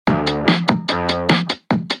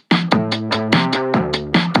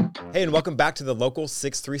Hey, and welcome back to the Local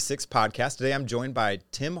 636 podcast. Today I'm joined by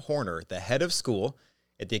Tim Horner, the head of school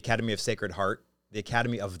at the Academy of Sacred Heart, the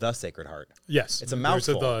Academy of the Sacred Heart. Yes. It's a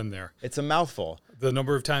mouthful. There's a the in there. It's a mouthful. The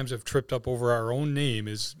number of times I've tripped up over our own name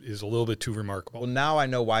is a little bit too remarkable. Well, now I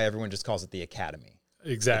know why everyone just calls it the Academy.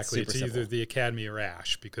 Exactly. It's It's either simple. the Academy or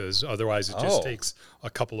ASH, because otherwise it just takes a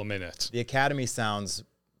couple of minutes. The Academy sounds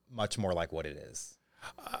much more like what it is.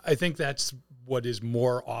 I think that's what is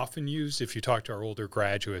more often used. If you talk to our older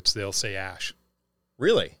graduates, they'll say ASH.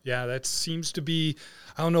 Really? Yeah, that seems to be,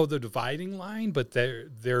 I don't know the dividing line, but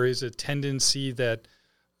there is a tendency that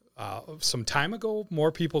some time ago,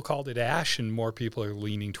 more people called it ASH and more people are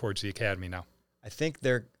leaning towards the Academy now. I think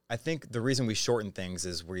the reason we shorten things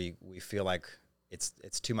is we feel like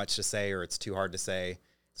it's too much to say or it's too hard to say.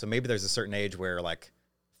 So maybe there's a certain age where like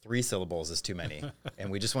 3 syllables is too many and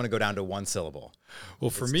we just want to go down to 1 syllable. Well,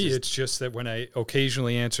 for me, it's just that when I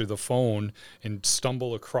occasionally answer the phone and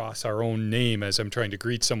stumble across our own name as I'm trying to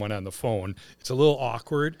greet someone on the phone, it's a little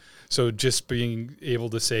awkward. So just being able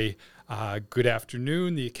to say, good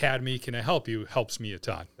afternoon, the Academy, can I help you, helps me a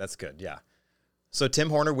ton. That's good, yeah. So Tim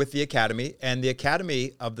Horner with the Academy, and the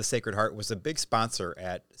Academy of the Sacred Heart was a big sponsor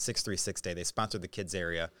at 636 Day. They sponsored the kids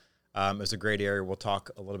area. It was a great area. We'll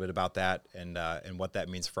talk a little bit about that and what that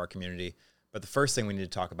means for our community. But the first thing we need to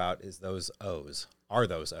talk about is those O's. Are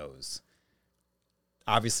those O's?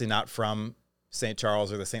 Obviously not from St.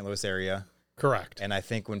 Charles or the St. Louis area. Correct. And I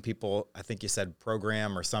think when people, I think you said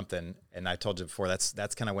program or something, and I told you before,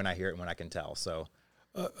 that's kind of when I hear it and when I can tell. So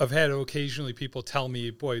I've had occasionally people tell me,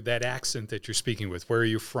 boy, that accent that you're speaking with, where are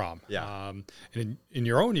you from? Yeah. And in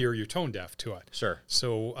your own ear, you're tone deaf to it. Sure.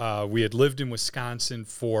 So we had lived in Wisconsin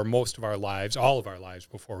for most of our lives, all of our lives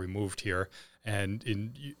before we moved here. And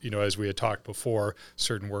as we had talked before,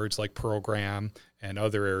 certain words like program and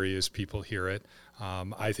other areas, people hear it.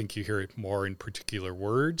 I think you hear it more in particular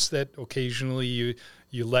words that occasionally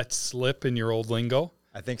you let slip in your old lingo.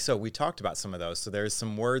 I think so. We talked about some of those. So there's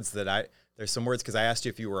some words because I asked you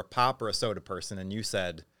if you were a pop or a soda person, and you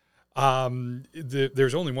said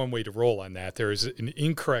there's only one way to roll on that. There is an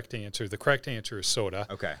incorrect answer. The correct answer is soda.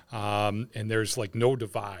 Okay. And there's like no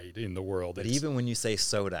divide in the world. But even when you say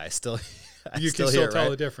soda, I still you can still tell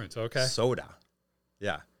the difference. Okay. Soda.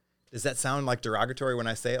 Yeah. Does that sound like derogatory when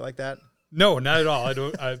I say it like that? No, not at all.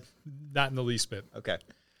 Not in the least bit. Okay.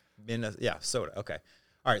 Soda. Okay.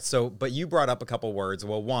 All right. So, but you brought up a couple words.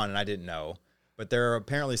 Well, one, and I didn't know, but there are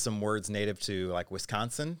apparently some words native to like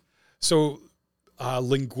Wisconsin. So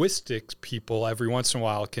linguistics people every once in a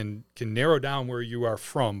while can narrow down where you are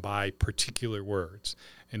from by particular words.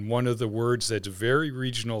 And one of the words that's very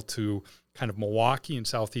regional to kind of Milwaukee and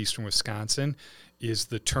southeastern Wisconsin is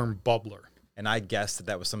the term bubbler. And I guessed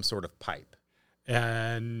that was some sort of pipe.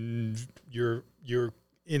 And you're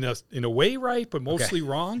in a way right, but mostly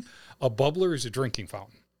wrong. A bubbler is a drinking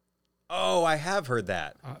fountain. Oh, I have heard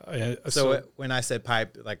that. When I said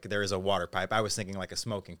pipe, like there is a water pipe, I was thinking like a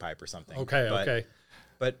smoking pipe or something. Okay.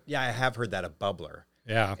 But yeah, I have heard that, a bubbler.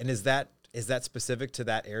 Yeah. And is that specific to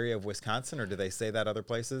that area of Wisconsin, or do they say that other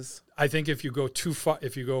places? I think if you go too far,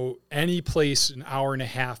 if you go any place an hour and a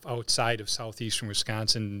half outside of southeastern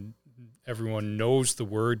Wisconsin, everyone knows the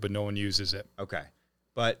word, but no one uses it. Okay.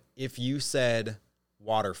 But if you said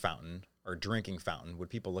water fountain or drinking fountain, would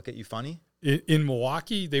people look at you funny? In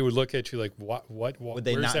Milwaukee, they would look at you like, what? Would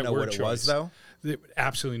they not know what it was, though? They would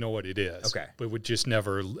absolutely know what it is. Okay. But would just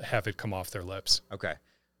never have it come off their lips. Okay.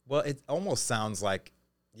 Well, it almost sounds like,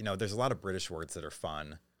 there's a lot of British words that are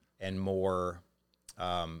fun and more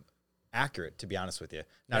accurate, to be honest with you.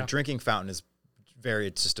 Now, drinking fountain is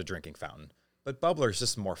it's just a drinking fountain. But bubbler is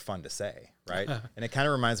just more fun to say, right? And it kind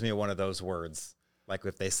of reminds me of one of those words, like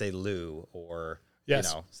if they say loo or,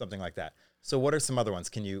 something like that. So what are some other ones?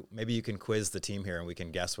 Maybe you can quiz the team here and we can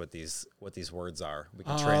guess what these words are. We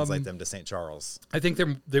can translate them to St. Charles. I think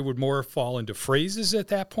they would more fall into phrases at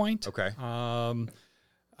that point. Okay.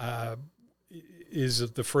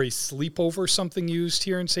 Is the phrase sleepover something used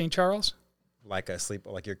here in St. Charles? Like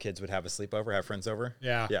your kids would have a sleepover, have friends over?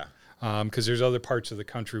 Yeah. Yeah. Because there's other parts of the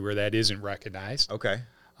country where that isn't recognized. Okay.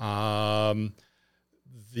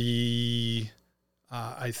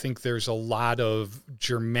 I think there's a lot of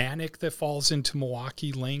Germanic that falls into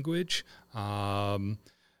Milwaukee language. People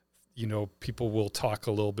will talk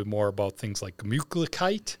a little bit more about things like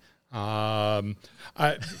Gemütlichkeit.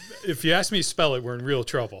 If you ask me to spell it, we're in real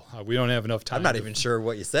trouble. We don't have enough time. I'm not even sure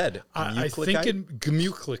what you said. I think in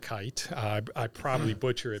Gemütlichkeit, I probably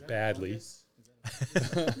butcher it badly.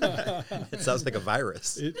 It sounds like a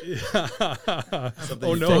virus.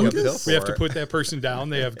 Oh you no, take a pill we have to for. put that person down.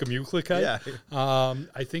 They have Gemütlichkeit. Yeah.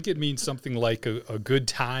 I think it means something like a good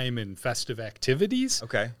time and festive activities.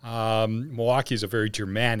 Okay. Milwaukee is a very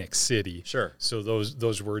Germanic city. Sure. So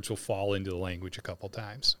those words will fall into the language a couple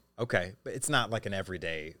times. Okay. But it's not like an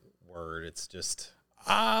everyday word. It's just.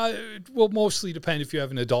 It will mostly depend if you have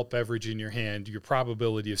an adult beverage in your hand. Your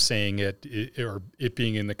probability of saying it or it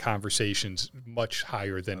being in the conversation's much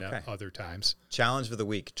higher than other times. Challenge for the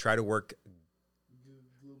week. Try to work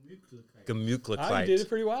Gemütlichkeit You did it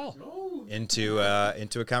pretty well. into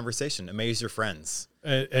a conversation. Amaze your friends.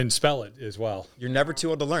 And spell it as well. You're never too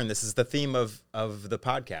old to learn. This is the theme of the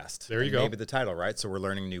podcast. There you and go. Maybe the title, right? So we're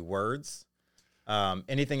learning new words.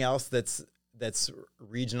 Anything else that's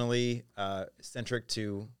regionally centric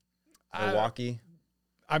to Milwaukee?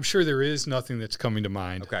 I'm sure there is nothing that's coming to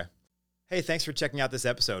mind. Okay. Hey, thanks for checking out this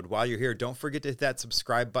episode. While you're here, don't forget to hit that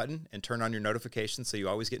subscribe button and turn on your notifications so you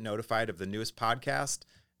always get notified of the newest podcast,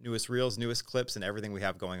 newest reels, newest clips, and everything we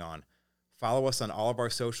have going on. Follow us on all of our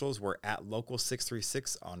socials. We're at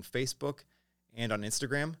Local636 on Facebook and on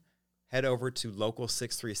Instagram. Head over to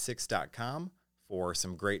local636.com for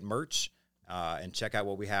some great merch and check out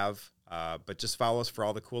what we have. But just follow us for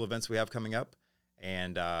all the cool events we have coming up.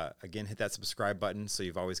 And again, hit that subscribe button so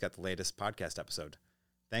you've always got the latest podcast episode.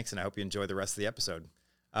 Thanks, and I hope you enjoy the rest of the episode.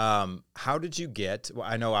 How did you get, well,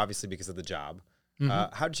 I know obviously because of the job,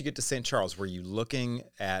 how did you get to St. Charles? Were you looking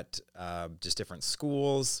at just different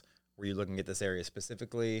schools? Were you looking at this area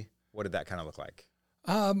specifically? What did that kind of look like?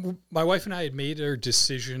 My wife and I had made our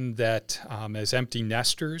decision that as empty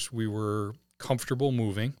nesters, we were comfortable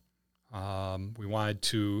moving. We wanted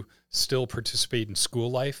to still participate in school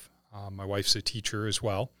life. My wife's a teacher as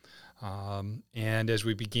well. And as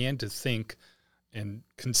we began to think and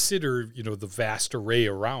consider, the vast array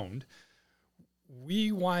around,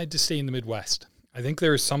 we wanted to stay in the Midwest. I think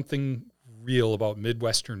there is something real about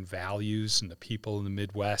Midwestern values, and the people in the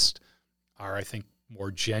Midwest are, I think,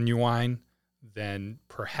 more genuine than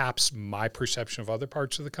perhaps my perception of other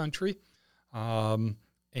parts of the country.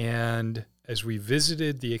 And as we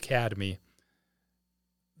visited the academy,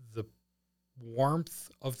 the warmth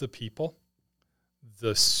of the people,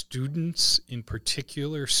 the students in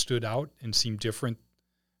particular stood out and seemed different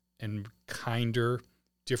and kinder,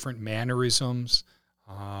 different mannerisms,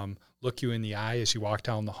 look you in the eye as you walk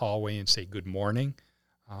down the hallway and say good morning.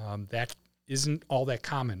 That isn't all that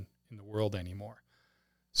common in the world anymore.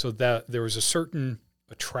 So that there was a certain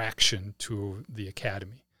attraction to the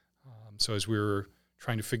academy. So as we were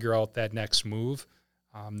trying to figure out that next move,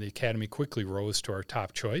 the academy quickly rose to our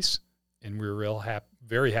top choice, and we were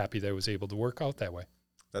very happy that it was able to work out that way.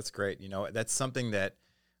 That's great. That's something that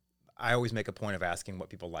I always make a point of asking what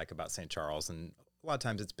people like about St. Charles, and a lot of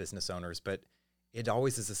times it's business owners, but it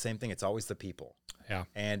always is the same thing. It's always the people. Yeah.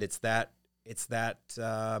 And it's not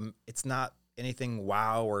anything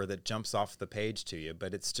wow or that jumps off the page to you,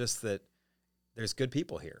 but it's just that there's good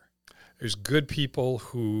people here. There's good people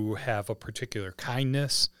who have a particular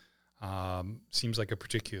kindness, seems like a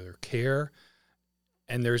particular care,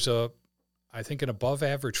 and there's I think an above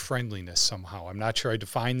average friendliness somehow. I'm not sure I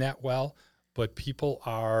define that well, but people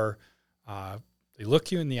are, they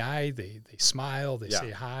look you in the eye, they smile, they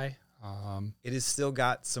say hi. It has still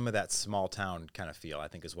got some of that small town kind of feel, I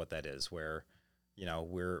think is what that is, where,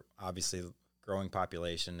 we're obviously growing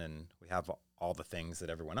population and we have all the things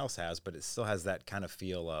that everyone else has, but it still has that kind of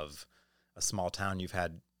feel of a small town. You've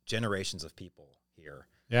had generations of people here.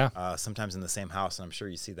 Yeah. Sometimes in the same house. And I'm sure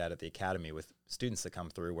you see that at the academy with students that come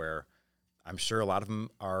through where I'm sure a lot of them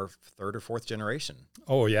are third or fourth generation.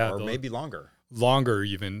 Oh yeah. Or maybe longer. Longer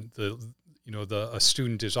even. A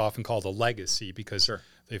student is often called a legacy because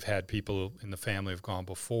they've had people in the family have gone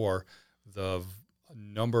before. The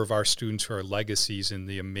number of our students who are legacies and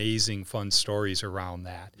the amazing fun stories around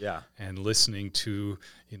that. Yeah. And listening to,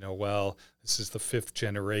 this is the fifth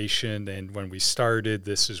generation, and when we started,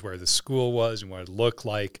 this is where the school was and what it looked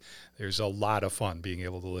like. There's a lot of fun being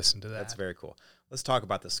able to listen to that. That's very cool. Let's talk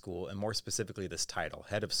about the school, and more specifically this title,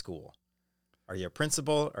 head of school. Are you a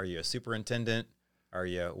principal? Are you a superintendent? Are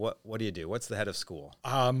you what do you do? What's the head of school?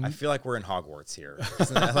 I feel like we're in Hogwarts here.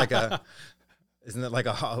 Isn't that like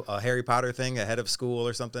a Harry Potter thing, a head of school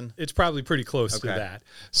or something? It's probably pretty close to that.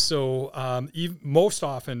 So most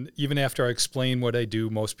often, even after I explain what I do,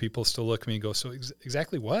 most people still look at me and go, so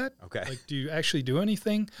exactly what? Okay. Like, do you actually do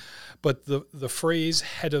anything? But the phrase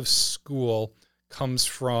head of school comes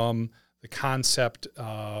from the concept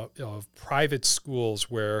of private schools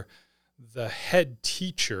where the head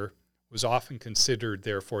teacher was often considered,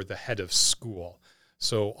 therefore, the head of school.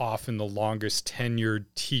 So often the longest tenured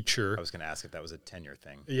teacher. I was going to ask if that was a tenure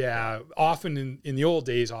thing. Yeah, often in the old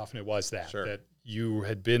days, often it was that, Sure. that you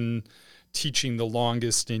had been teaching the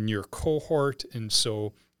longest in your cohort, and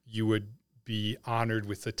so you would be honored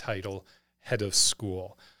with the title head of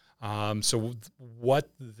school. So what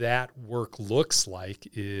that work looks like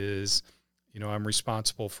is, I'm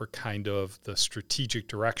responsible for kind of the strategic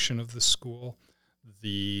direction of the school,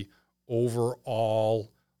 the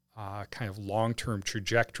overall kind of long-term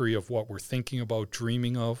trajectory of what we're thinking about,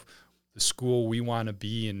 dreaming of, the school we want to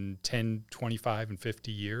be in 10, 25, and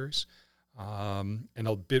 50 years, and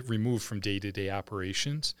a bit removed from day-to-day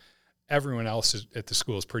operations. Everyone else at the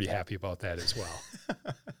school is pretty happy about that as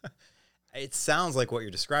well. It sounds like what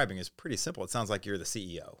you're describing is pretty simple. It sounds like you're the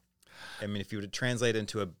CEO. I mean, if you were to translate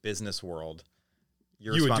into a business world,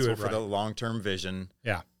 you're responsible for the long-term vision.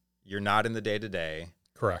 Yeah. You're not in the day-to-day.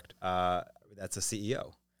 Correct. That's a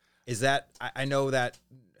CEO. Is that, I know that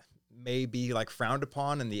may be like frowned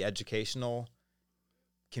upon in the educational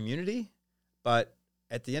community, but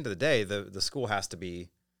at the end of the day, the school has to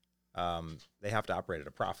be, they have to operate at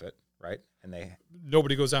a profit, right? And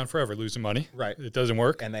nobody goes on forever losing money. Right. It doesn't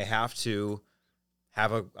work. And they have to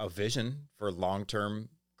have a vision for long-term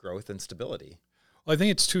growth and stability. Well, I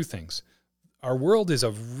think it's two things. Our world is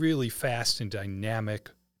a really fast and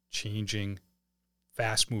dynamic, changing,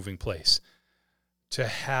 fast-moving place. To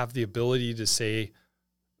have the ability to say,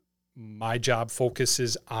 my job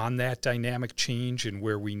focuses on that dynamic change and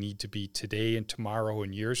where we need to be today and tomorrow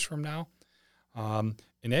and years from now. And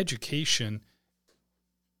education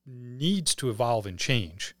needs to evolve and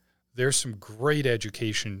change. There's some great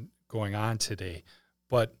education going on today,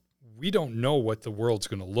 but we don't know what the world's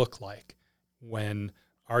going to look like when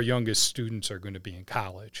our youngest students are going to be in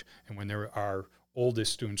college and when our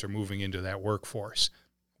oldest students are moving into that workforce.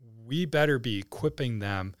 We better be equipping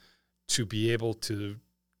them to be able to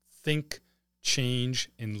think, change,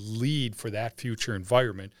 and lead for that future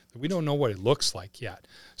environment that we don't know what it looks like yet.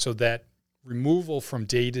 So that removal from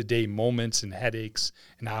day-to-day moments and headaches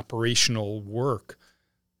and operational work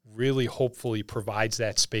really hopefully provides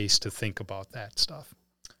that space to think about that stuff.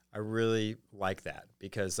 I really like that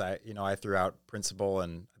because I threw out principal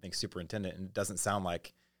and I think superintendent, and it doesn't sound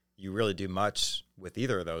like you really do much with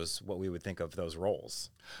either of those, what we would think of those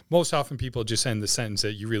roles. Most often people just end the sentence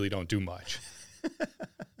that you really don't do much.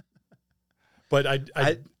 But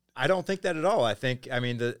I don't think that at all. I think,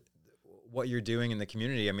 what you're doing in the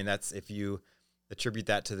community, that's, if you attribute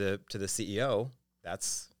that to the CEO,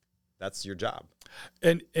 that's your job.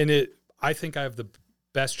 And I think I have the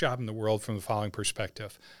best job in the world from the following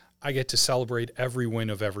perspective. I get to celebrate every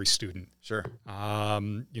win of every student. Sure.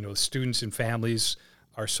 Students and families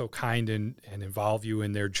are so kind and involve you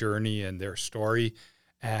in their journey and their story,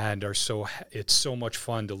 and it's so much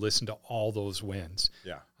fun to listen to all those wins.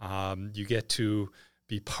 Yeah. You get to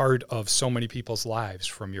be part of so many people's lives,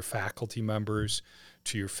 from your faculty members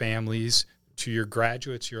to your families to your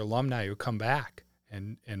graduates, your alumni who come back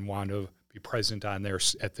and want to be present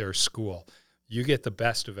at their school. You get the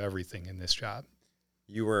best of everything in this job.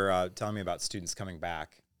 You were telling me about students coming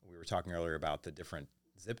back. We were talking earlier about the different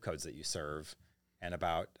zip codes that you serve and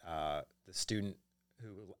about the student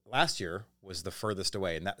who last year was the furthest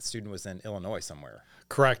away, and that student was in Illinois somewhere.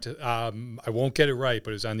 Correct. I won't get it right,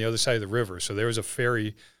 but it was on the other side of the river. So there was a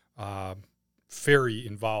ferry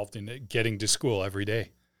involved in getting to school every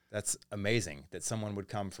day. That's amazing that someone would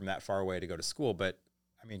come from that far away to go to school. But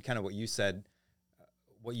kind of what you said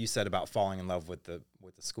about falling in love with the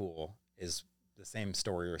school is the same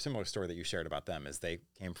story or a similar story that you shared about them, is they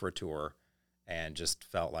came for a tour and just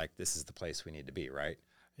felt like this is the place we need to be, right?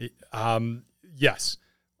 Yes.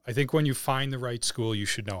 I think when you find the right school, you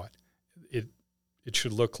should know it. It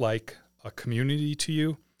should look like a community to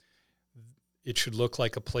you. It should look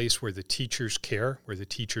like a place where the teachers care, where the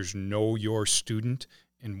teachers know your student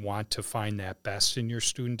and want to find that best in your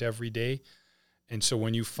student every day. And so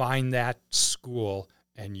when you find that school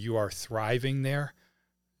and you are thriving there,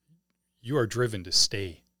 you are driven to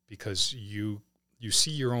stay because you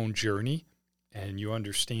see your own journey and you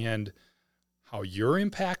understand how you're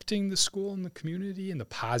impacting the school and the community and the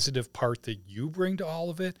positive part that you bring to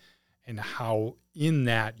all of it, and how in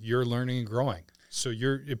that you're learning and growing. So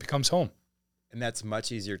it becomes home. And that's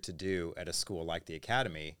much easier to do at a school like the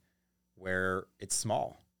Academy where it's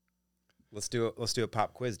small. Let's do a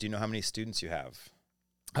pop quiz. Do you know how many students you have?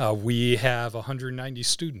 We have 190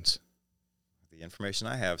 students. The information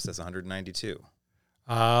I have says 192.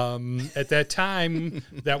 At that time,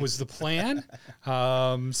 that was the plan.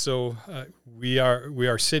 So we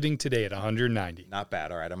are sitting today at 190. Not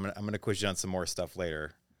bad. All right, I'm gonna quiz you on some more stuff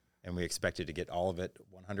later. and we expect you to get all of it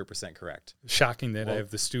 100% correct. Shocking that I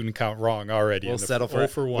have the student count wrong already. We'll settle for 0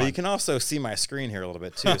 for 1. Well, you can also see my screen here a little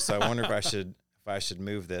bit too, so I wonder if I should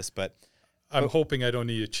move this. But I'm hoping I don't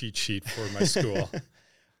need a cheat sheet for my school.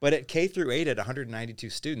 But at K through 8 at 192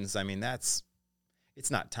 students, I mean it's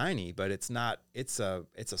not tiny, but it's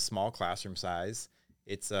a small classroom size.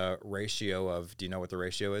 It's a ratio of, do you know what the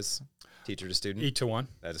ratio is? Teacher to student? 8 to 1.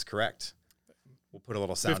 That is correct. We'll put a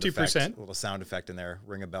little sound 50%. effect in there,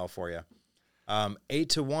 ring a bell for you. 8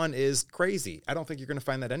 to 1 is crazy. I don't think you're going to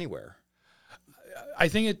find that anywhere. I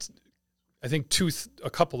think a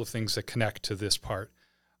couple of things that connect to this part.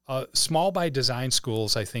 Small by design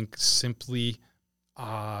schools, I think, simply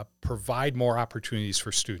provide more opportunities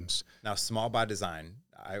for students. Now, small by design,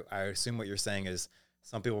 I assume what you're saying is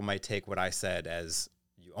some people might take what I said as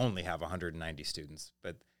you only have 190 students,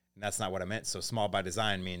 but that's not what I meant. So small by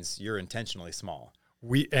design means you're intentionally small.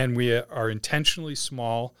 We are intentionally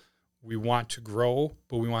small. We want to grow,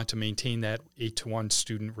 but we want to maintain that 8 to 1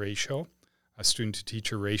 student ratio, a student to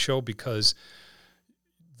teacher ratio, because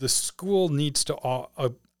the school needs to,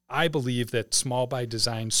 I believe that small by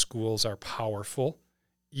design schools are powerful,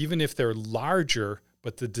 even if they're larger,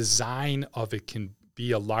 but the design of it can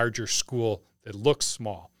be a larger school that looks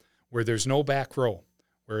small, where there's no back row,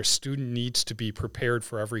 where a student needs to be prepared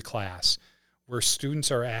for every class, where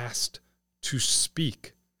students are asked to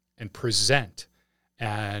speak and present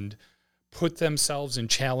and put themselves in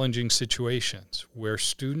challenging situations, where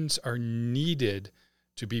students are needed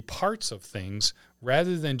to be parts of things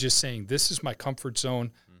rather than just saying, this is my comfort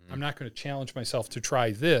zone. I'm not going to challenge myself to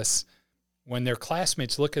try this. When their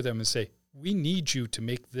classmates look at them and say, we need you to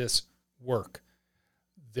make this work,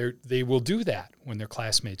 they will do that when their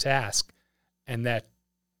classmates ask. And that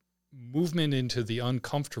movement into the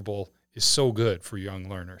uncomfortable is so good for young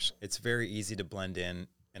learners. It's very easy to blend in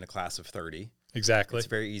a class of 30. Exactly. It's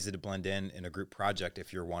very easy to blend in a group project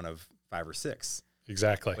if you're one of 5 or 6.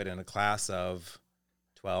 Exactly. But in a class of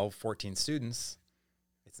 12, 14 students,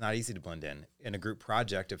 it's not easy to blend in. In a group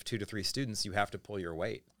project of 2 to 3 students, you have to pull your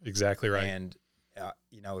weight. Exactly right. And,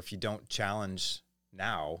 if you don't challenge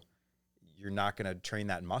now, you're not going to train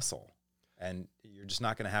that muscle. And you're just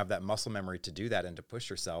not going to have that muscle memory to do that and to push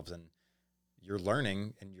yourselves. And you're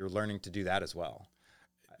learning to do that as well.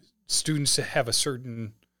 Students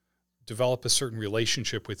develop a certain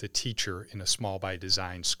relationship with a teacher in a small by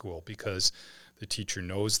design school because the teacher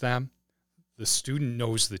knows them, the student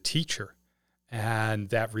knows the teacher, and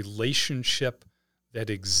that relationship that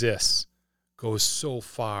exists goes so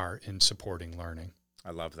far in supporting learning.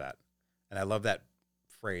 I love that. And I love that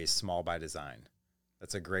phrase, small by design.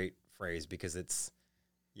 That's a great phrase because it's,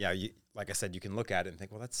 like I said, you can look at it and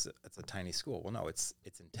think, well, that's a tiny school. Well, no, it's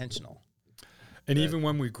intentional. And even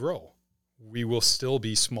when we grow, we will still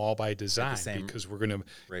be small by design because we're going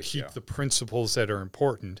to keep the principles that are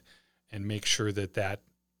important and make sure that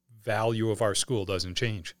value of our school doesn't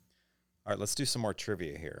change. All right, let's do some more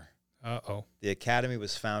trivia here. Uh-oh. The Academy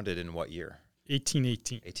was founded in what year?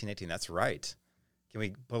 1818. 1818, that's right. Can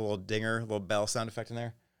we put a little dinger, a little bell sound effect in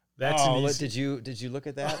there? That's an easy. Did you look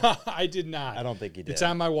at that? I did not. I don't think you did. It's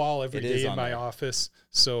on my wall every day in my office,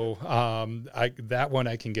 so that one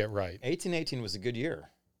I can get right. 1818 was a good year.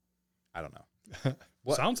 I don't know.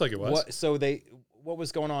 Sounds like it was. What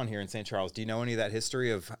was going on here in St. Charles? Do you know any of that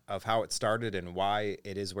history of how it started and why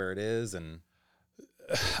it is where it is? And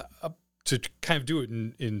to kind of do it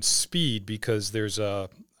in speed, because there's the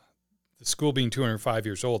school being 205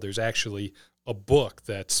 years old, there's actually a book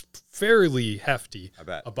that's fairly hefty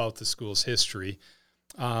about the school's history.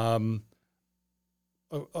 4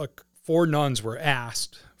 nuns were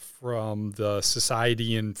asked from the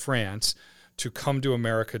society in France to come to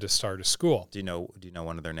America to start a school. Do you know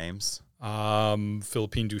one of their names?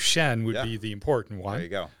 Philippine Duchesne would be the important one. There you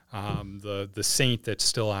go. The saint that's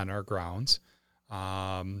still on our grounds.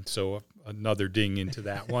 So another ding into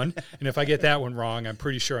that one. And if I get that one wrong, I'm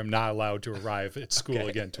pretty sure I'm not allowed to arrive at school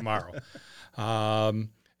again tomorrow. And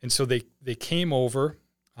so they came over,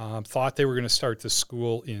 thought they were going to start the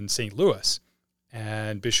school in St. Louis.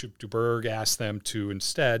 And Bishop Duberg asked them to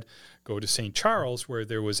instead go to St. Charles, where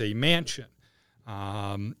there was a mansion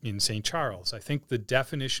in St. Charles. I think the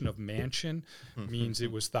definition of mansion means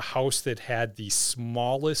it was the house that had the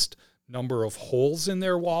smallest number of holes in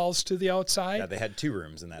their walls to the outside. Yeah, they had 2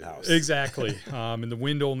 rooms in that house. Exactly. And the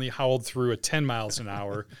wind only howled through at 10 miles an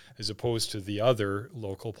hour as opposed to the other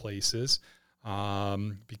local places.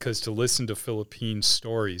 Because to listen to Philippine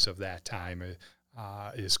stories of that time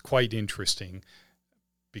is quite interesting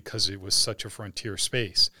because it was such a frontier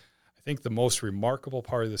space. I think the most remarkable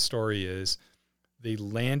part of the story is they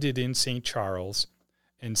landed in St. Charles,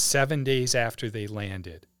 and 7 days after they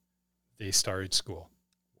landed, they started school.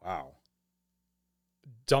 Wow.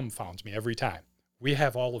 Dumbfounds me every time. We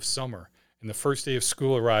have all of summer, and the first day of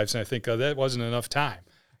school arrives, and I think, oh, that wasn't enough time.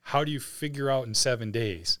 How do you figure out in 7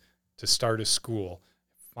 days to start a school,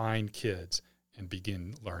 find kids, and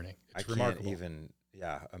begin learning? It's remarkable. Can't even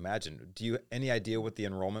imagine. Do you any idea what the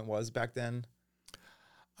enrollment was back then?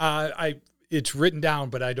 It's written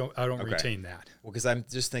down, but I don't Okay. retain that. Well, because I'm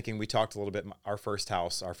just thinking, we talked a little bit. Our first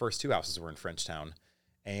 2 houses were in Frenchtown,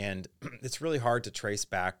 and it's really hard to trace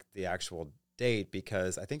back the actual date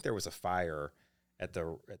because I think there was a fire at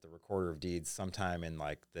the Recorder of Deeds sometime in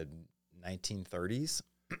like the 1930s.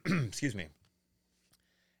 Excuse me.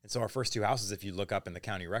 And so our first 2 houses, if you look up in the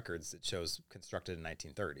county records, it shows constructed in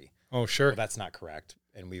 1930. Oh, sure. Well, that's not correct.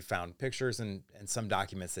 And we've found pictures and some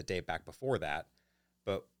documents that date back before that.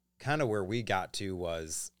 But kind of where we got to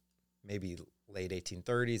was maybe late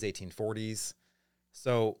 1830s, 1840s.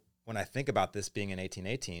 So when I think about this being in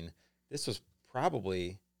 1818, this was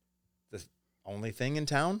probably the only thing in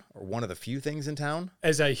town or one of the few things in town.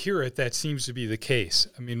 As I hear it, that seems to be the case.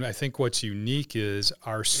 I mean, I think what's unique is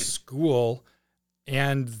our school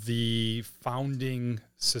and the founding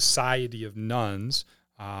Society of Nuns,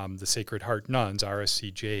 the Sacred Heart Nuns,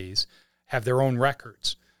 RSCJs, have their own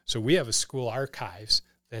records. So we have a school archives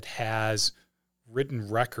that has written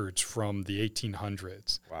records from the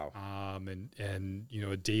 1800s. Wow. And you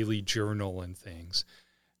know, a daily journal and things.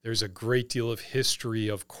 There's a great deal of history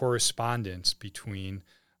of correspondence between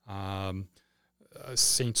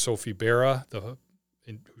Saint Sophie Berra,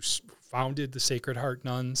 who founded the Sacred Heart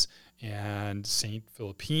Nuns, and Saint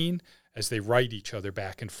Philippine, as they write each other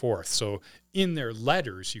back and forth. So in their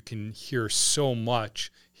letters, you can hear so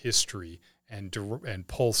much history and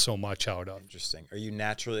pull so much out of. Interesting. Are you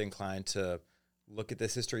naturally inclined to look at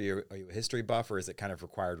this history? Are you a history buff, or is it kind of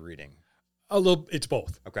required reading? It's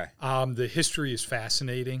both. Okay. The history is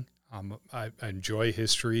fascinating. I enjoy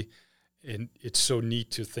history, and it's so neat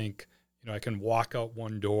to think, you know, I can walk out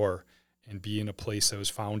one door and be in a place that was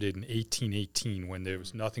founded in 1818 when there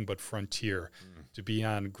was nothing but frontier, to be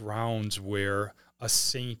on grounds where a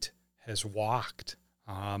saint has walked.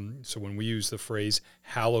 So when we use the phrase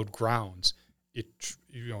hallowed grounds, it,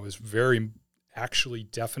 you know, is very actually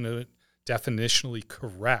definitionally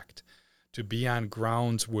correct to be on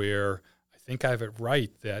grounds where, I think I have it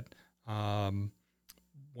right, that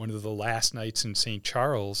one of the last nights in St.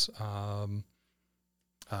 Charles, now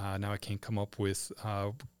I can't come up with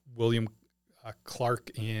William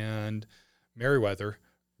Clark and Meriwether,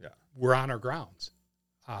 were on our grounds.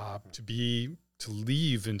 To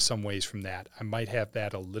leave in some ways from that, I might have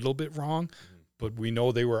that a little bit wrong, but we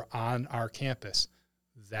know they were on our campus.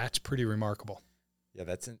 That's pretty remarkable. Yeah,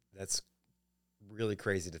 that's really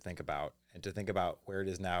crazy to think about, and to think about where it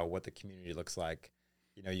is now, what the community looks like.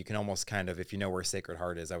 You know, you can almost kind of, if you know where Sacred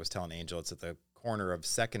Heart is, I was telling Angel, it's at the corner of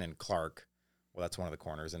 2nd and Clark. Well, that's one of the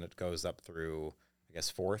corners, and it goes up through, I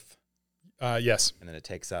guess, 4th. Yes. And then it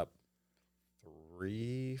takes up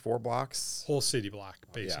 3-4 blocks. Whole city block,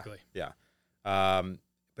 basically. Yeah.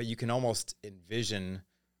 But you can almost envision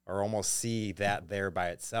or almost see that there by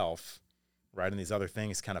itself, right? And these other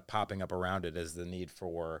things kind of popping up around it as the need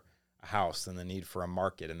for a house and the need for a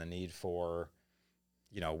market and the need for,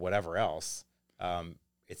 you know, whatever else.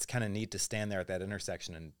 It's kind of neat to stand there at that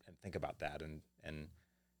intersection and think about that and,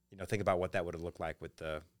 you know, think about what that would have looked like with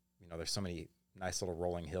the, you know, there's so many nice little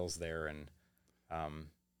rolling hills there. And,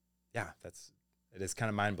 it is kind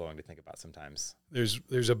of mind blowing to think about sometimes.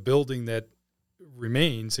 There's a building that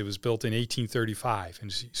remains. It was built in 1835.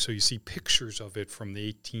 And so you see pictures of it from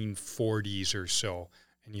the 1840s or so,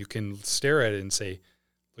 and you can stare at it and say,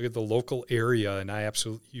 look at the local area. And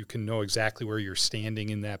you can know exactly where you're standing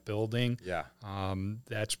in that building. Yeah.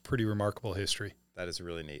 That's pretty remarkable history. That is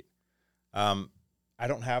really neat. I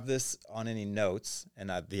don't have this on any notes,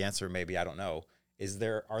 and the answer maybe I don't know.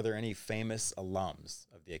 Are there any famous alums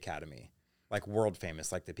of the Academy, like world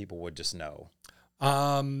famous, like that people would just know?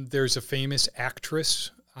 There's a famous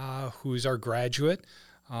actress who's our graduate.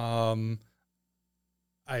 I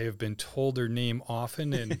have been told her name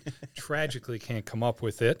often and tragically can't come up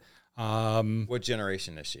with it. What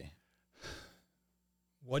generation is she?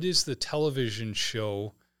 What is the television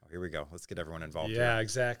show? Oh, here we go. Let's get everyone involved. Yeah, here.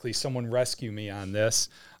 Exactly. Someone rescue me on this.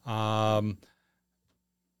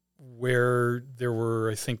 Where there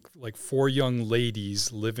were, I think, like 4 young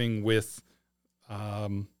ladies living with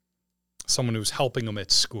someone who was helping them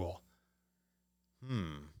at school.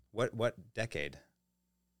 What decade?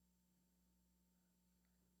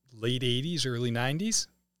 Late 80s, early 90s.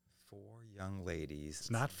 4 young ladies.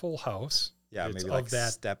 It's not Full House. Yeah, it's maybe like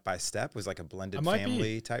that, Step by Step was like a blended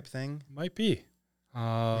family type thing. Might be.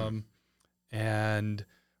 And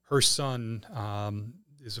her son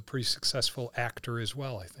is a pretty successful actor as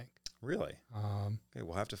well, I think. Really? Okay,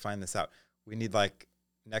 we'll have to find this out. We need like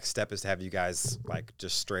next step is to have you guys like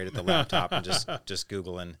just straight at the laptop and just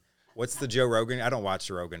Googling what's the Joe Rogan. I don't watch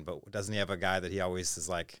Joe Rogan, but doesn't he have a guy that he always is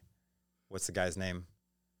like, what's the guy's name?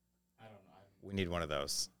 I don't know. We need one of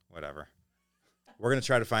those. Whatever. We're gonna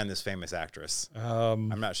try to find this famous actress.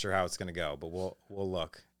 I'm not sure how it's gonna go, but we'll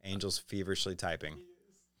look. Angel's feverishly typing.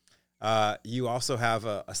 You also have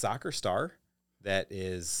a soccer star that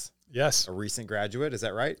is Yes, a recent graduate. Is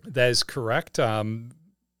that right? that is correct.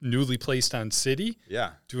 Newly placed on City,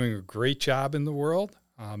 Yeah. doing a great job in the world.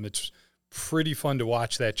 It's pretty fun to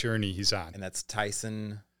watch that journey he's on. And that's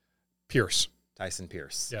Tyson Pierce,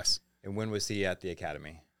 Pierce. yes. And when was he at the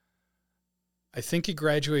academy? I think he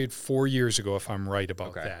graduated 4 years ago, if I'm right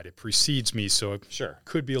about Okay. that. It precedes me, so it Sure.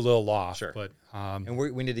 could be a little off. Sure. But And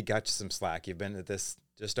we need to cut you some slack. You've been at this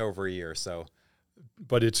just over a year, so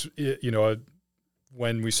it's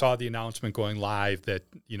when we saw the announcement going live that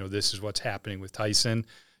this is what's happening with Tyson,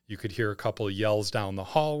 you could hear a couple of yells down the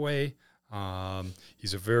hallway.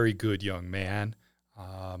 He's a very good young man,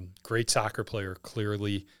 great soccer player.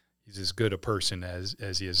 Clearly, he's as good a person as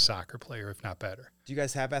he is a soccer player, if not better. do you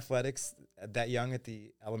guys have athletics that young at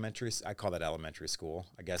the elementary? I call that elementary school.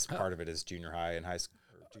 I guess part of it is junior high and high school,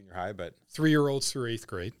 junior high, but 3-year-olds through 8th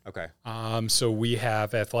grade. okay. So we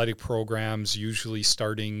have athletic programs usually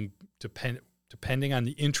starting depending on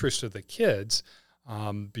the interest of the kids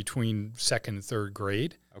between 2nd and 3rd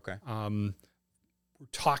grade. Okay. We're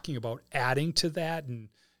talking about adding to that, and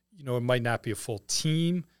it might not be a full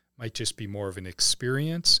team, might just be more of an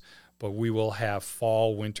experience, but we will have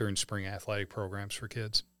fall, winter, and spring athletic programs for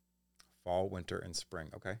kids. Fall, winter, and spring.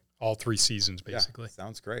 Okay. All 3 seasons, basically. Yeah,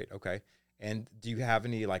 sounds great. Okay. And do you have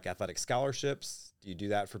any like athletic scholarships? Do you do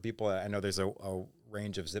that for people? I know there's a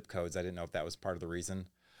range of zip codes. I didn't know if that was part of the reason.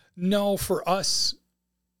 No, for us,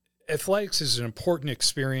 athletics is an important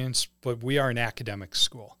experience, but we are an academic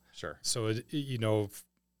school. Sure. So,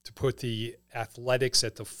 to put the athletics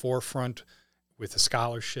at the forefront with a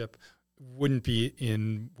scholarship wouldn't be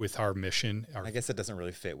in with our mission. I guess it doesn't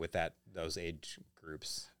really fit with those age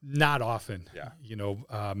groups. Not often. Yeah.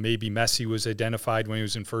 Maybe Messi was identified when he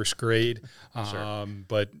was in 1st grade, Sure.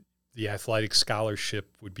 but the athletic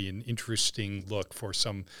scholarship would be an interesting look for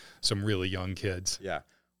some really young kids. Yeah.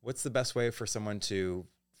 What's the best way for someone to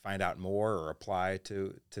find out more or apply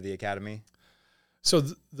to the academy? So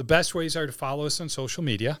the best ways are to follow us on social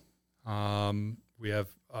media. We have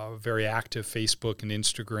very active Facebook and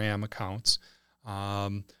Instagram accounts.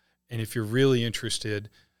 And if you're really interested,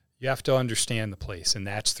 you have to understand the place, and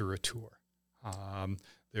that's through a tour.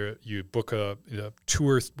 You book a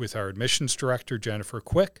tour with our admissions director, Jennifer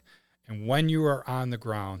Quick, and when you are on the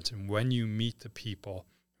ground and when you meet the people,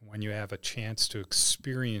 when you have a chance to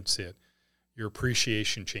experience it, your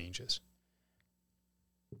appreciation changes.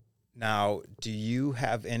 Now, do you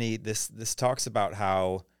have any, this talks about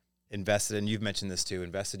how invested, and you've mentioned this too,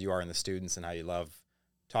 invested you are in the students and how you love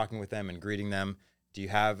talking with them and greeting them. Do you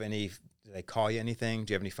have any, do they call you anything?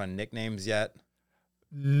 Do you have any fun nicknames yet?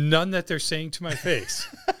 None that they're saying to my face.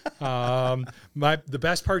 The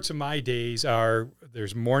best parts of my days are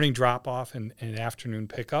there's morning drop off and afternoon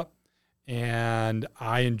pickup. And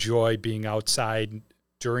I enjoy being outside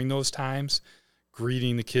during those times,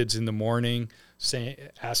 greeting the kids in the morning,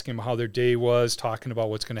 asking them how their day was, talking about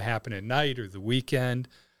what's going to happen at night or the weekend.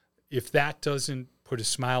 If that doesn't put a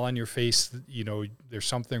smile on your face, there's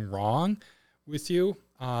something wrong with you.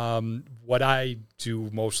 What I do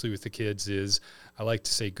mostly with the kids is I like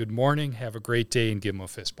to say good morning, have a great day, and give them a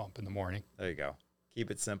fist bump in the morning. There you go.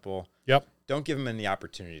 Keep it simple. Yep. Don't give them any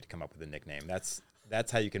opportunity to come up with a nickname. That's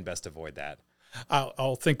how you can best avoid that.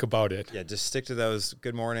 I'll think about it. Yeah, just stick to those.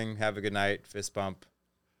 Good morning, have a good night, fist bump.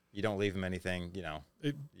 You don't leave them anything,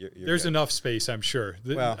 you're There's good. enough space, I'm sure.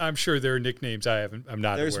 Well, I'm sure there are nicknames I'm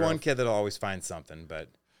not There's aware one of. kid that'll always find something, but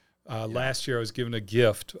Last year I was given a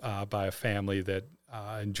gift by a family that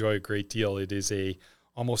I enjoy a great deal. It is a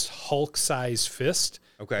almost Hulk-sized fist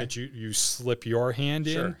okay. that you slip your hand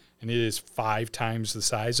in, Sure. and it is 5 times the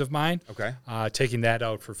size of mine. Okay. Taking that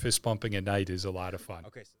out for fist bumping at night is a lot of fun.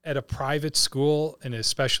 Okay. At a private school, and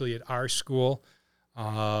especially at our school,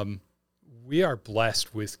 we are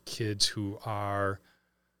blessed with kids who are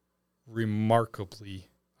remarkably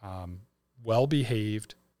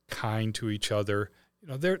well-behaved, kind to each other.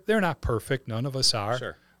 They're not perfect. None of us are.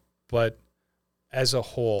 Sure. But as a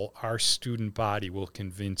whole, our student body will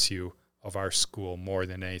convince you of our school more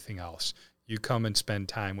than anything else. You come and spend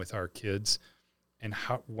time with our kids, and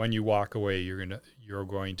when you walk away, you're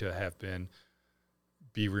going to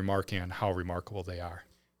be remarking on how remarkable they are.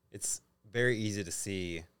 It's very easy to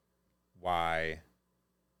see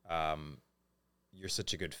you're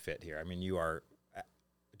such a good fit here. I mean, you are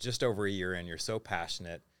just over a year in. You're so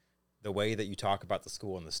passionate. The way that you talk about the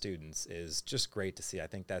school and the students is just great to see. I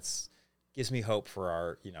think gives me hope for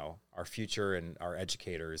our future and our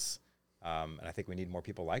educators. And I think we need more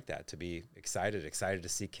people like that to be excited to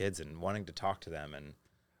see kids and wanting to talk to them. And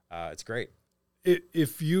it's great.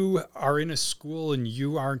 If you are in a school and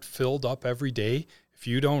you aren't filled up every day, if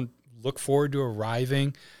you don't look forward to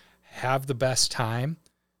arriving, have the best time,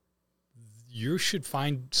 you should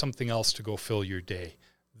find something else to go fill your day.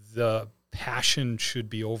 The passion should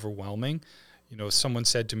be overwhelming. Someone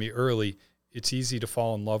said to me early, it's easy to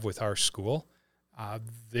fall in love with our school.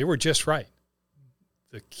 They were just right.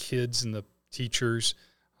 The kids and the teachers,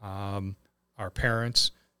 our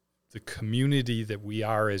parents, the community that we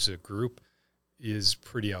are as a group is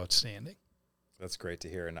pretty outstanding. That's great to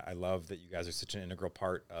hear. And I love that you guys are such an integral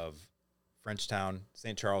part of Frenchtown,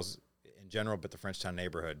 St. Charles in general, but the Frenchtown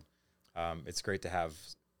neighborhood. It's great to have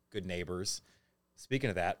good neighbors. Speaking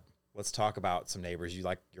of that, let's talk about some neighbors.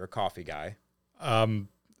 You're a coffee guy.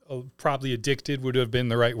 Probably addicted would have been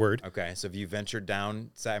the right word. Okay. So have you ventured down?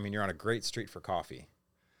 I mean, you're on a great street for coffee.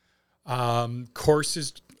 Course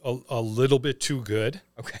is a little bit too good.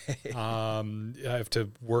 Okay. I have to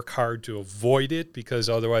work hard to avoid it because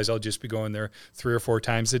otherwise I'll just be going there 3 or 4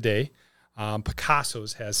 times a day.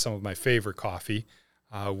 Picasso's has some of my favorite coffee.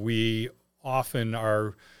 We often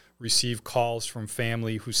receive calls from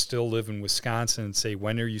family who still live in Wisconsin and say,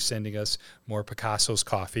 when are you sending us more Picasso's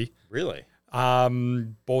coffee? Really?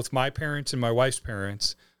 Both my parents and my wife's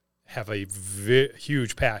parents have a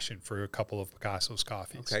huge passion for a couple of Picasso's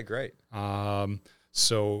coffees. Okay, great.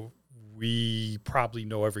 So we probably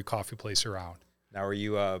know every coffee place around. Now,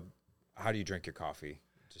 how do you drink your coffee?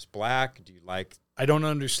 Just black? Do you like? I don't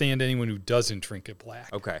understand anyone who doesn't drink it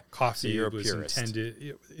black. Okay. Coffee so you're a was purist.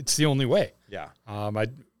 intended. It's the only way. Yeah.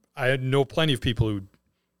 I know plenty of people who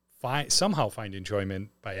somehow find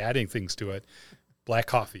enjoyment by adding things to it. Black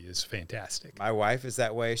coffee is fantastic. My wife is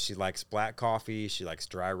that way. She likes black coffee. She likes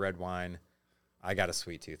dry red wine. I got a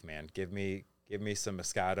sweet tooth, man. Give me some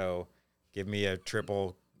Moscato. Give me a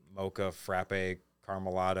triple mocha frappe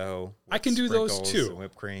caramellado. I can do those too. And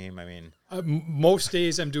whipped cream. I mean, most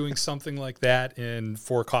days I'm doing something like that and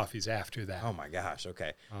 4 coffees after that. Oh my gosh.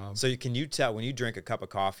 Okay. So can you tell when you drink a cup of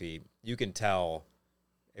coffee, you can tell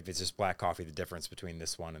if it's just black coffee, the difference between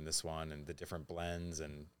this one and the different blends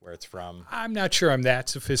and where it's from? I'm not sure I'm that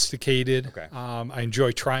sophisticated. Okay. I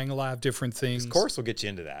enjoy trying a lot of different things. Course will get you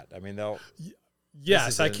into that. I mean,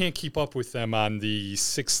 Yes, I can't keep up with them on the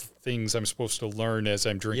 6 things I'm supposed to learn as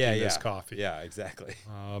I'm drinking this coffee. Yeah, exactly.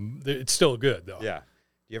 It's still good though. Yeah.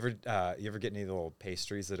 You ever get any little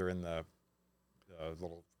pastries that are in the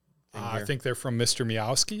little thing here? I think they're from Mr.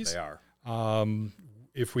 Miowski's. They are.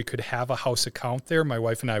 If we could have a house account there, my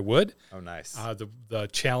wife and I would. Oh, nice. The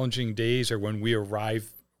challenging days are when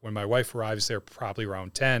my wife arrives there probably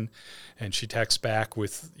around 10 and she texts back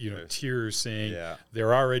with, tears saying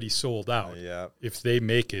they're already sold out. Yeah. If they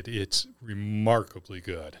make it, it's remarkably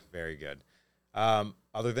good. Very good.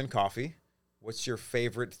 Other than coffee, what's your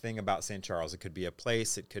favorite thing about St. Charles? It could be a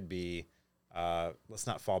place. It could be, let's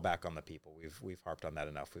not fall back on the people. We've harped on that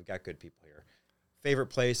enough. We've got good people here.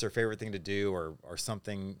 Favorite place or favorite thing to do or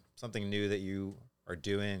something new that you are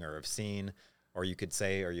doing or have seen? Or you could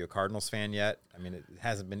say, are you a Cardinals fan yet? I mean, it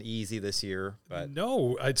hasn't been easy this year, but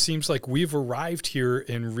no, it seems like we've arrived here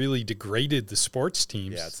and really degraded the sports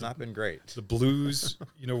teams. Yeah, it's not been great. The Blues,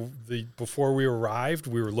 before we arrived,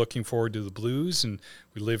 we were looking forward to the Blues, and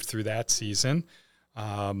we lived through that season.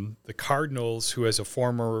 The Cardinals, who as a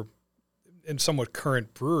former and somewhat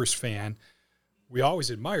current Brewers fan, we always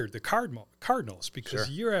admired the Cardinals because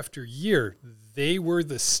year after year, they were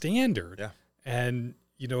the standard. Yeah. And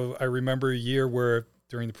I remember a year where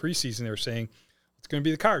during the preseason they were saying it's going to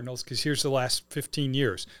be the Cardinals because here's the last 15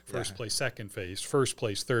 years. First place, second place, first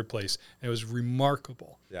place, third place. And it was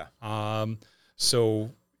remarkable. Yeah.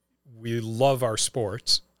 So we love our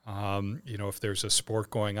sports. If there's a sport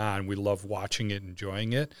going on, we love watching it,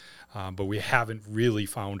 enjoying it. But we haven't really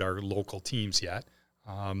found our local teams yet.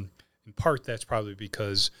 In part, that's probably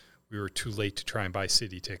because we were too late to try and buy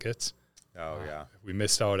city tickets. Oh, yeah. We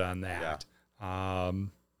missed out on that. Yeah.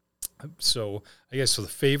 So I guess the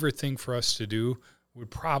favorite thing for us to do would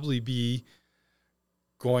probably be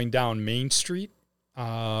going down Main Street,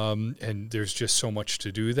 and there's just so much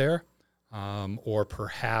to do there, or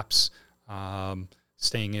perhaps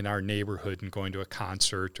staying in our neighborhood and going to a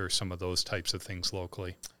concert or some of those types of things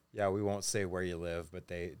locally. Yeah, we won't say where you live,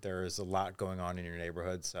 but there is a lot going on in your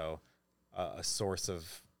neighborhood, so a source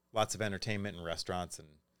of lots of entertainment and restaurants and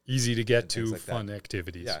easy to get to, like fun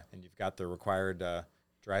activities. Yeah, and you've got the required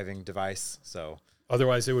driving device. So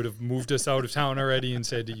Otherwise, they would have moved us out of town already and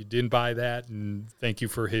said you didn't buy that, and thank you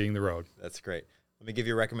for hitting the road. that's great. Let me give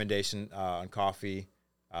you a recommendation on coffee.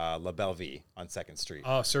 La Belle Vie on 2nd Street.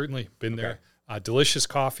 Oh, certainly. Been there. Delicious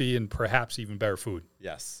coffee and perhaps even better food.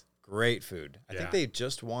 Yes. Great food. I think Yeah. they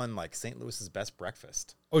just won like St. Louis's best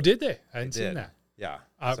breakfast. Oh, did they? I hadn't They seen did. that. Yeah.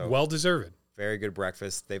 So Well deserved. very good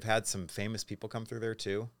breakfast. They've had some famous people come through there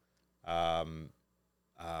too.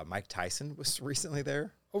 Mike Tyson was recently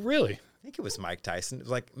there. Oh, really? I think it was Mike Tyson. It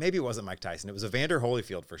was like, maybe it wasn't Mike Tyson. It was Evander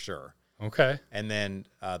Holyfield for sure. Okay. And then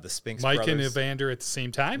the Spinks Mike brothers. and Evander at the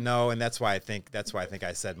same time? No, and that's why I think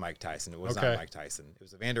I said Mike Tyson. It was Okay. not Mike Tyson. It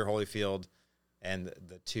was Evander Holyfield and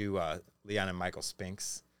the two Leon and Michael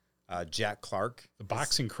Spinks. Jack Clark. The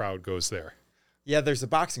boxing crowd goes there. Yeah, there's a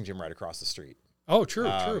boxing gym right across the street. Oh, true,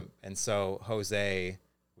 true. And so Jose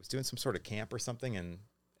was doing some sort of camp or something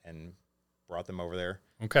and brought them over there.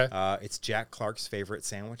 Okay. It's Jack Clark's favorite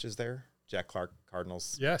sandwiches there. Jack Clark,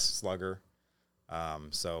 Cardinals Yes. slugger.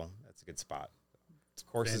 So that's a good spot.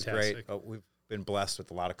 Course is Fantastic. great, but we've been blessed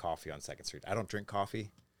with a lot of coffee on 2nd Street. I don't drink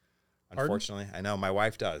coffee, Pardon? unfortunately. I know my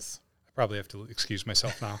wife does. I probably have to excuse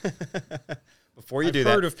myself now. Before you I've do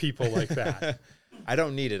heard that, of people like that. I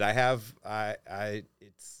don't need it.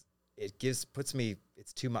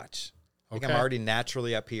 It's too much. I think Okay. I'm already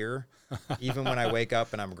naturally up here. Even when I wake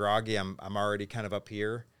up and I'm groggy, I'm already kind of up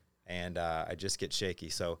here, and I just get shaky.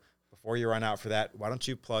 So before you run out for that, why don't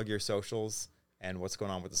you plug your socials and what's going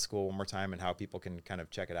on with the school one more time and how people can kind of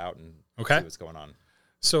check it out and Okay. see what's going on.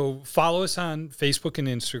 So follow us on Facebook and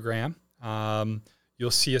Instagram. You'll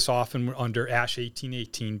see us often under Ash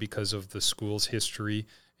 1818 because of the school's history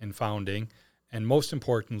and founding. And most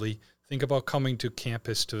importantly, think about coming to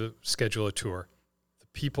campus to schedule a tour. The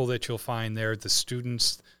people that you'll find there, the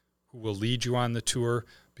students who will lead you on the tour,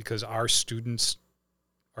 because our students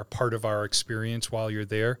are part of our experience while you're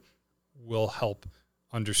there, will help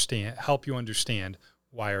you understand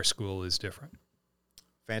why our school is different.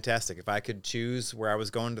 Fantastic. If I could choose where I was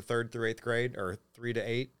going to 3rd through 8th grade or 3 to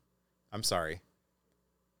 8, I'm sorry.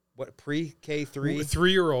 What, pre-K 3?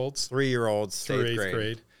 3-year-olds 3-year-olds, through 8th 8th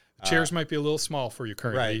grade. The chairs might be a little small for you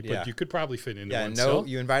currently, right, yeah. but you could probably fit into Yeah, one no, still.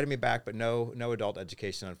 you invited me back, but no adult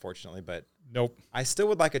education, unfortunately. But Nope. I still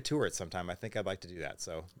would like a tour at some time. I think I'd like to do that.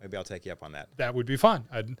 So maybe I'll take you up on that. That would be fun.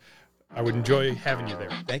 I would enjoy having you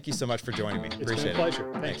there. Thank you so much for joining me. It's Appreciate been a it.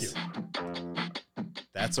 pleasure. Thank Thanks. you.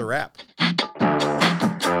 That's a wrap.